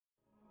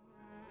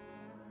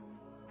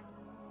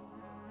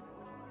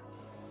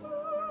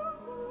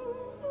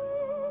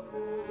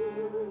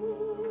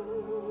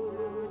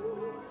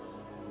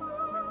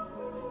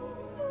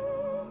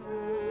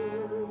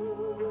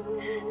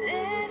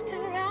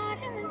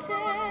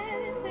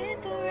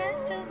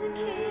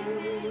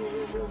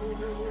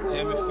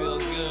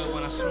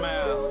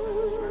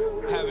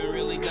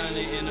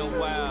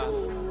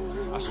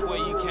swear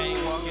you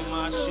can't walk in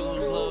my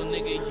shoes, little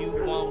nigga,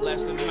 you won't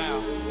last a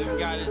mile. If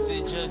God is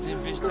the judge,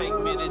 then bitch, take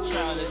me to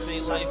trial. They say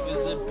life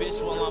is a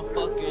bitch while I'm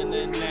fucking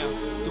her now.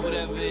 Do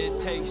whatever it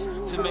takes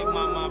to make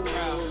my mind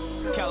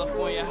proud.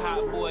 California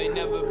hot boy,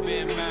 never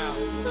been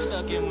mild.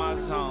 Stuck in my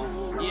zone.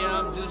 Yeah,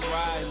 I'm just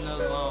riding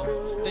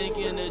alone,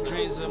 thinking the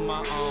dreams of my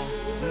own.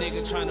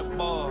 Nigga tryna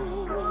ball,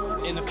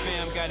 and the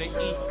fam gotta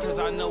eat, cause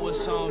I know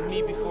it's on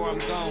me before I'm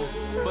gone.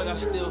 But I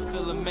still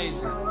feel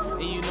amazing,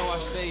 and you know I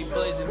stay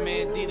blazing.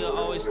 Man, Deda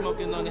always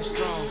smoking on it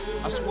strong.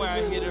 I swear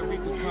I hear the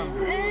reaper coming,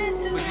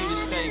 but Deda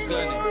stay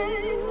gunning.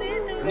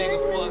 Nigga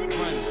fuck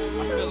running,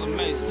 I feel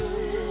amazing.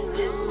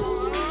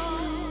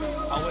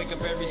 I wake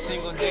up every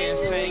single day and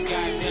say,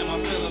 goddamn, I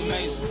feel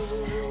amazing.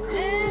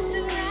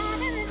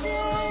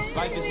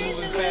 Life is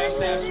moving fast,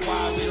 that's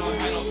why we don't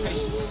have no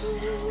patience.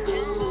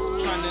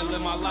 Trying to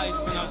live my life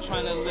and I'm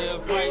trying to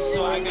live right,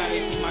 so I gotta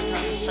keep my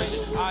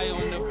concentration. Eye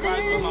on the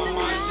prize, but my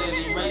mind's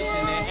steady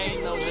racing. There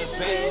ain't no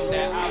debating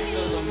that I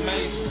feel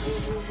amazing.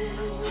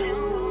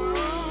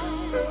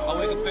 I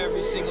wake up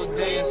every single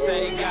day and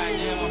say,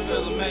 goddamn, I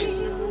feel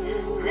amazing.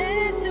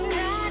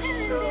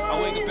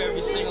 I wake up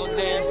every single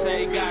day and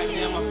say,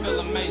 goddamn, I feel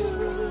amazing.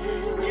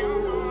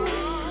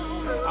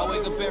 I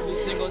wake up every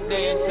single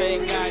day and say,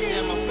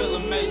 goddamn, I feel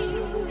amazing.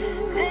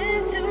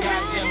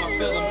 Goddamn, I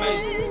feel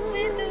amazing.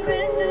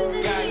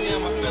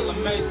 Goddamn, I feel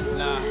amazing.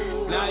 Nah,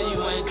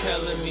 you ain't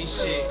telling me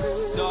shit.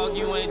 Dog,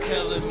 you ain't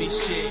telling me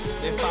shit.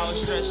 If I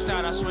was stretched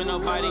out, I swear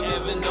nobody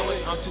ever know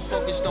it. I'm too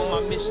focused on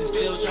my mission,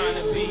 still trying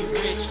to be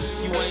rich.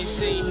 You ain't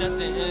seen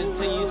nothing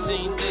until you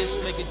seen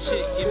this. Make a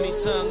chick give me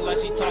tongue like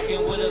she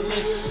talking with a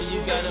list. And you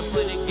gotta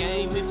play the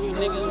game if you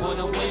niggas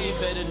wanna win. You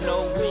better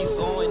know where you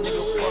going,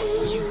 nigga, fuck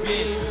where you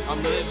been.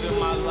 I'm living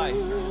my life,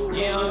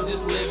 yeah, I'm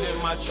just living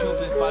my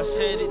truth. If I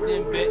said it,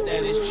 then bet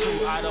that it's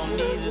true. I don't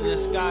need a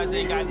disguise,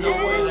 ain't got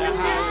nowhere to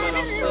hide, but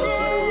I'm still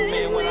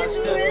Superman when I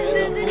step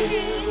in the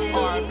booth.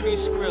 R.I.P.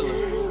 Skrilla,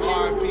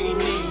 R.I.P.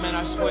 Knee, man,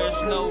 I swear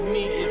it's no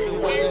me if it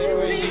wasn't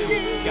for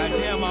you.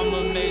 Goddamn, I'm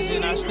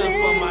amazing, I stuff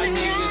for my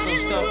niggas, and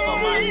stuff for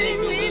my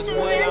niggas is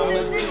what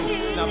I'ma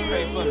do. Now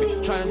pray for me,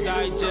 tryna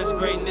digest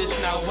greatness,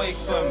 now wait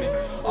for me.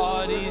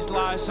 All these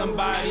lies,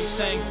 somebody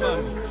sang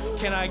for me.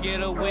 Can I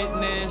get a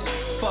witness?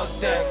 Fuck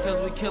that, cause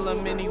we kill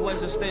them anyway,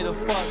 so stay the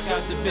fuck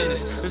out the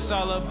business. It's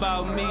all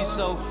about me,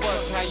 so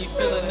fuck how you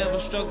feelin'. Never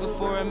struggle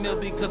for a meal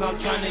because I'm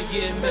trying to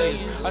get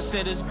millions. I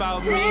said it's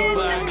about me,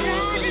 but I do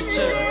it for the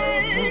children.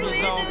 Roof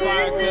is on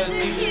fire cause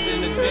Deda's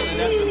in the building,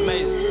 that's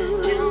amazing.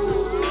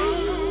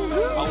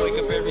 I wake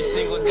up every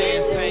single day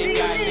and say,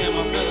 goddamn,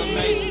 I feel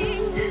amazing.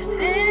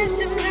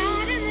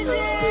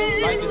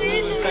 Life is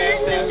moving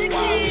fast, that's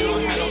why we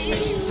don't have no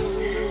patience.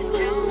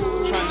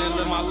 Trying to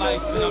live my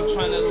life and I'm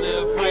trying to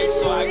live right,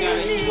 so I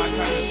gotta keep my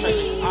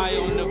concentration. Eye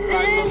on the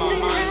prize, but my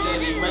mind's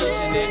steady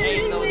racing. There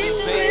ain't no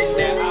debating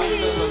that I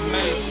feel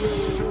amazing.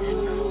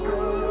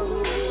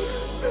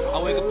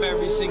 I wake up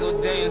every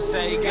single day and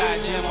say,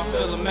 goddamn, I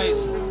feel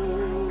amazing.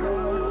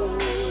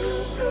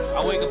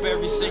 I wake up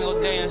every single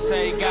day and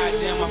say,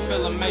 goddamn, I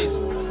feel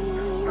amazing.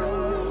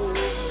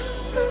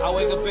 I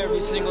wake up every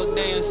single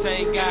day and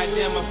say,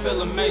 goddamn, I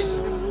feel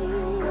amazing.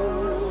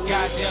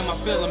 Goddamn, I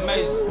feel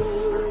amazing.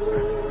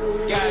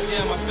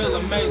 Goddamn, I feel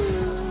amazing.